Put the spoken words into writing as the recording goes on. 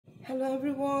Hello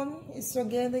everyone, it's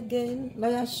again,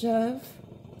 Lawyer Chef.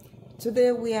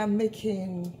 Today we are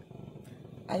making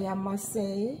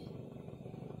Ayamase,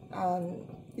 and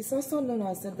it's also known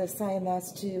as the Sinai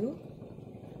stew.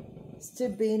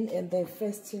 Still being in the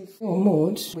festive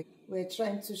mood, we're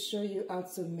trying to show you how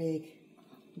to make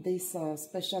this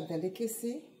special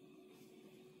delicacy.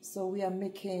 So we are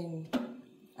making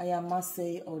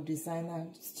Ayamase or designer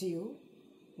stew.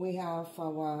 We have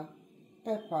our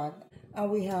pepper,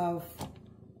 and we have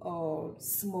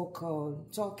smoked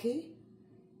turkey,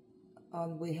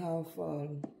 and we have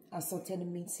assorted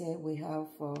meat here. We have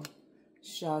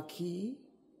sharky,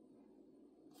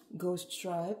 ghost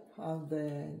tripe, and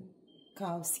then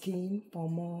cow skin,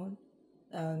 pomon,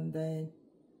 and then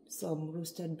some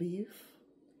roasted beef.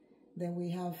 Then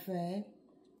we have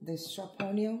the chopped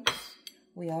onions.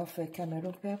 We have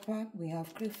Cameroon pepper. We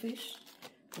have crayfish.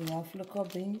 We have local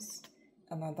beans.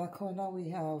 Another corner we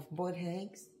have boiled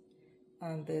eggs,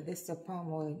 and this is the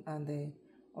palm oil and the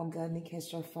organic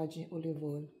extra virgin olive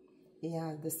oil.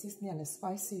 Yeah, the seasoning and the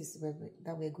spices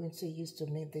that we're going to use to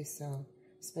make this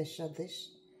special dish.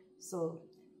 So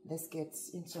let's get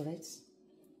into it.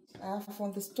 I have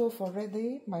on the stove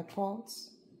already my pot.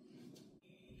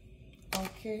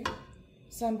 Okay,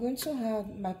 so I'm going to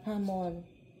add my palm oil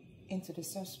into the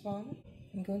saucepan.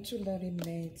 I'm going to let it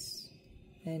melt,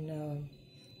 and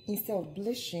instead of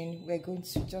bleaching, we're going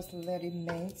to just let it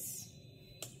melt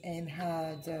and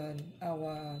add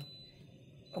our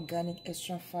organic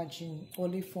extra virgin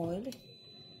olive oil.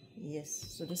 Yes,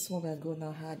 so this one we're going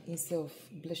to add instead of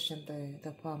bleaching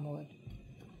the palm oil.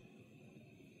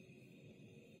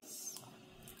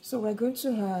 So we're going to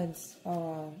add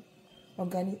our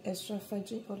organic extra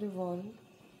virgin olive oil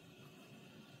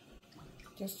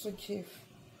just to give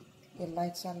a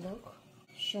lighter look.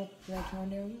 Chopped red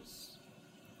onions.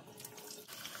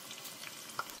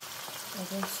 I'm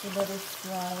going to let it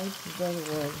fry very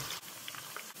well.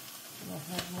 I'll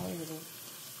have more of it.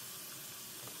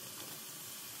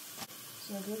 So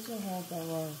I'm going to have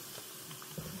our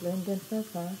blended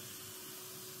pepper.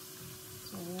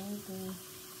 So we'll do.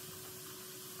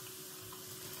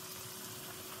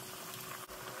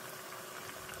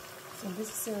 So this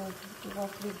is a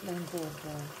roughly blended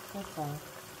pepper.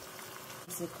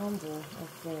 It's a combo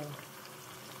of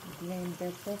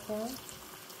blended pepper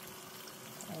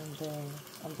and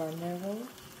habanero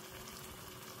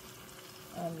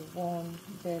and one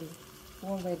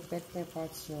red bell pepper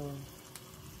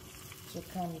to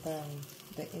calm down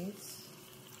the heat.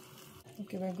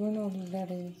 Okay, we're going to let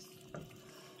it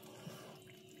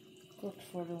cook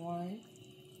for a while.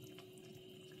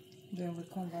 Then we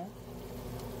come back.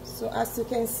 So as you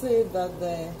can see that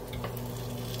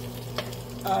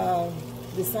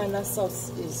the Sinai sauce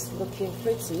is looking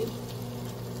pretty.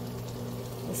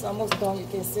 It's almost done. You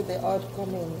can see the oil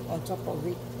coming on top of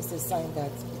it. It's a sign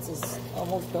that it is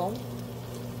almost done.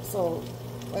 So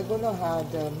we're going to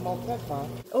add more pepper.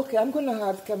 Okay, I'm going to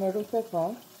add Cameroon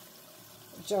pepper.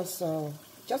 Just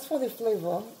for the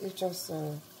flavor. It's just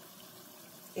a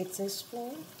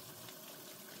teaspoon.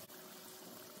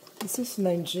 This is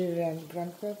Nigerian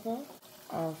ground pepper.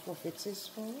 Half of a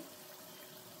teaspoon.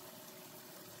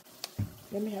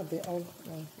 Let me have the oil.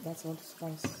 That's all the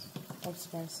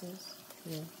spices.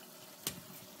 Yeah.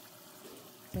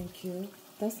 Thank you.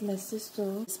 That's my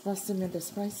sister. It's passing me the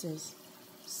spices.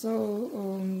 So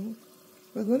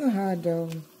we're gonna add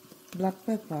black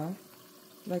pepper.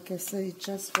 Like I say,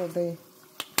 just for the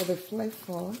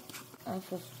flavor.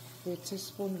 Half of a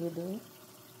teaspoon will do.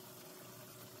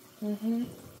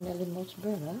 Nearly much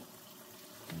better.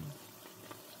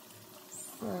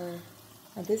 So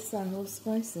and these are whole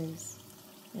spices.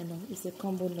 You know, it's a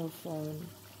combo of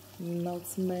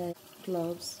nutmeg,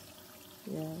 cloves,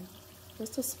 yeah,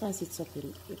 just to spice it up a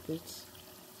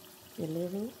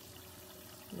little,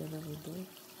 we do.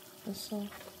 Also,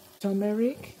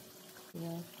 turmeric,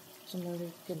 yeah,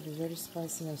 turmeric can be very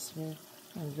spicy as well,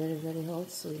 and very, very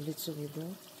hot, so a little we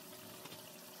do.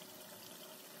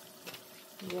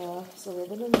 Yeah, so we're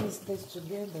going to mix this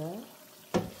together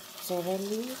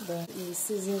thoroughly, then we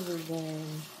season with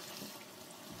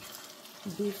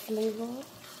beef flavor.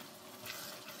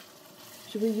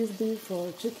 Should we use beef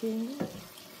or chicken?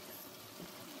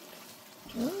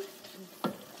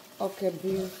 Okay,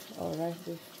 beef. Alright,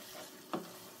 beef.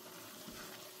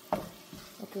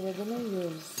 Okay, we're gonna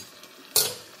use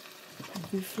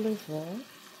beef flavor.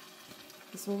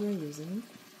 That's what we're using.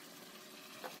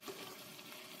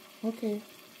 Okay,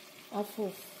 half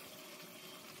of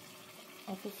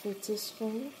a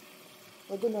teaspoon.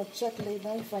 We're gonna check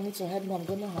later if I need to add more. I'm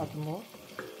gonna add more,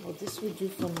 but this will do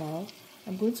for now.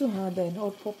 I'm going to add an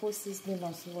all-purpose seasoning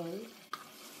as well.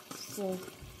 So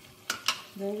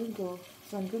There we go.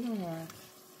 So I'm gonna add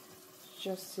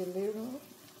just a little,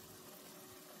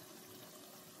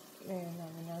 and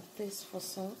I'm gonna taste for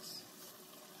salt.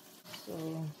 So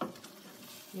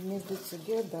you mix it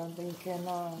together, then you can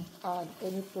add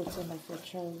any protein of your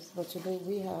choice. But today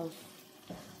we have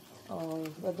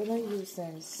we're gonna use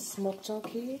smoked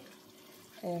turkey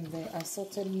and the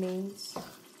assorted meats,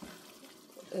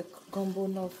 a combo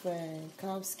of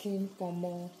cow skin,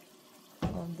 pomo,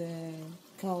 on the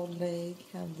cow leg,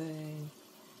 and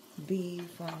the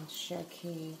beef and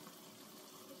shaki,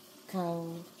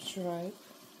 cow tripe.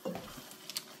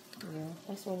 Yeah,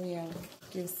 that's what we have.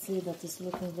 You can see that it's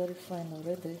looking very fine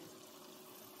already.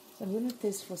 So I'm going to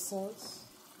taste for salt.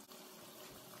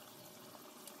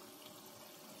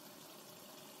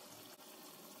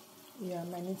 Yeah, I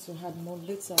might need to add more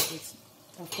later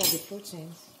after the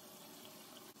proteins.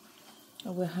 I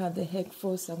will add the egg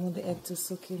first. I want the egg to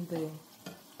soak in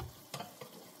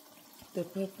the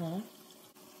pepper.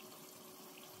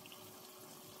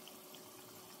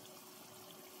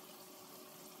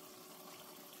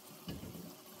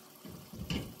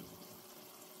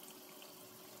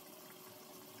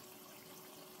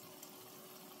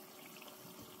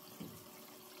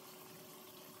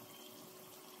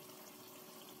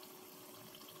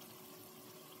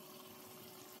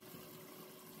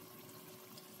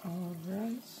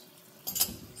 Alright,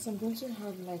 so I'm going to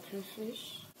have like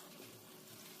crayfish.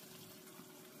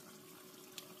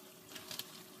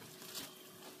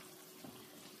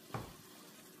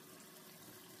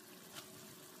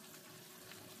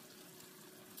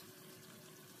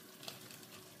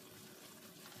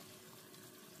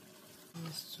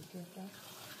 Mix together.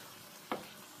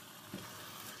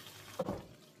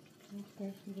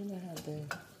 Okay, I'm going to have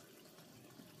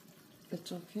the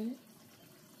turkey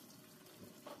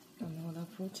and other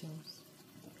proteins.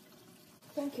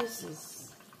 Thank you,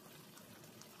 sis.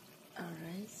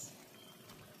 Alright.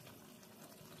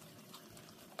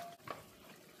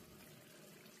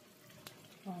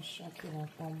 I'll shake it up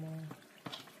one more.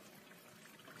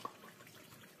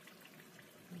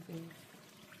 Beef.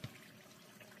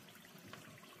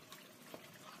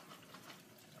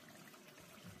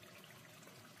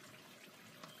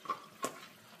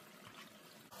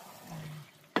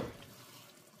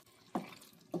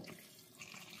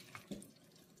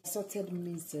 Assorted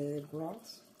means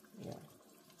broth. Yeah.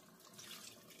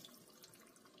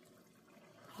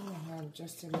 I have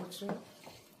just a little.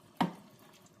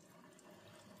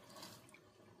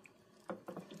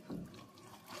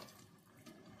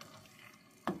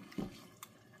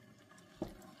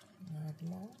 Add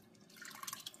more.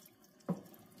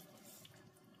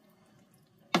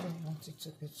 Don't want it to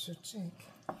be too thick.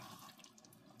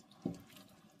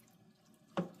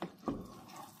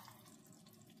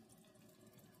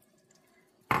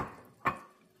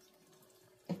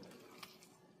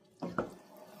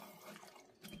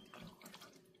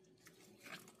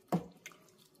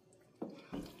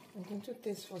 I'm going to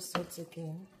taste for salt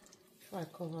again before I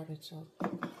cover it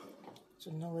up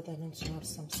to know whether I need to add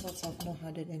some salt. I've not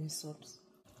added any salt.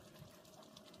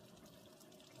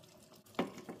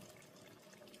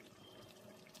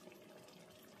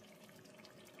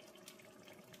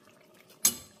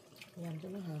 Yeah, I'm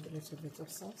going to add a little bit of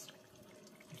salt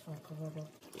before I cover it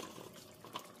up.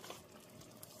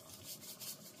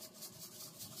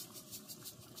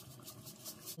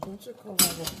 I'm going to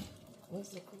cover it. Where's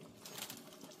the cook?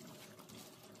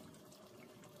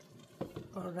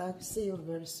 Alright, see you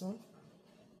very soon.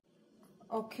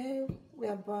 Okay, we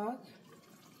are back.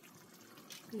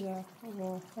 Yeah,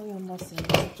 well, Ayamase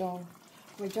is done.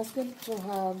 We're just going to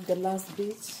have the last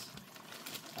bit,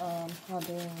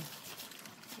 adding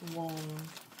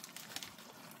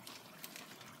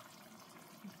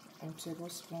a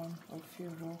tablespoon of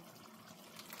fuel.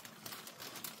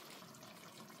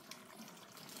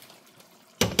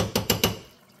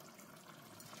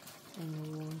 And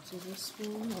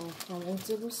 1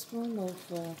 tablespoon of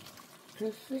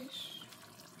crayfish.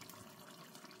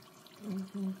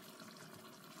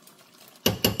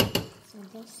 So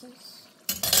that's it.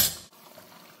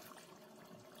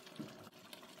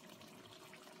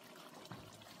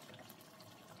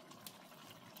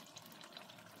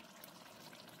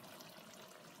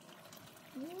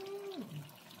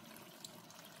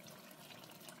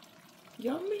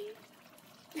 Yummy.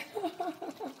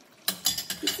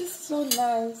 This is so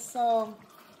nice. So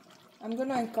I'm going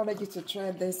to encourage you to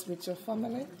try this with your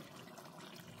family.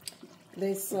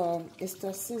 This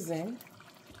Easter season,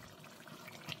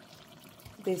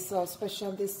 this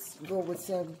specialists go with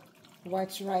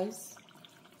white rice,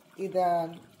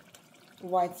 either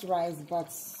white rice but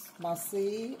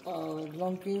Masi or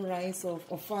long green rice or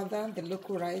Ofada, the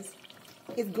local rice.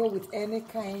 It go with any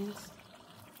kind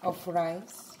of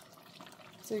rice.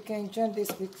 So you can enjoy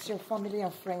this with your family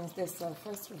and friends. This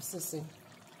first season.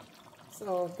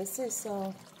 So this is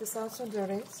also the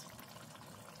rate.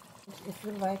 If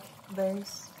you like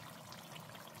this,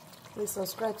 please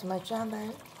subscribe to my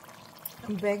channel.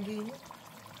 I'm begging,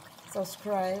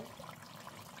 subscribe.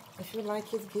 If you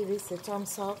like it, give it a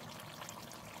thumbs up.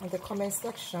 In the comment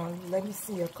section, let me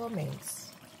see your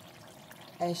comments.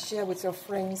 And share with your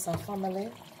friends and family.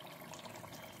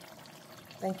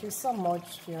 Thank you so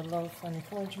much for your love and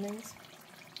encouragement.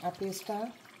 Happy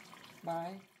Easter.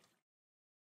 Bye.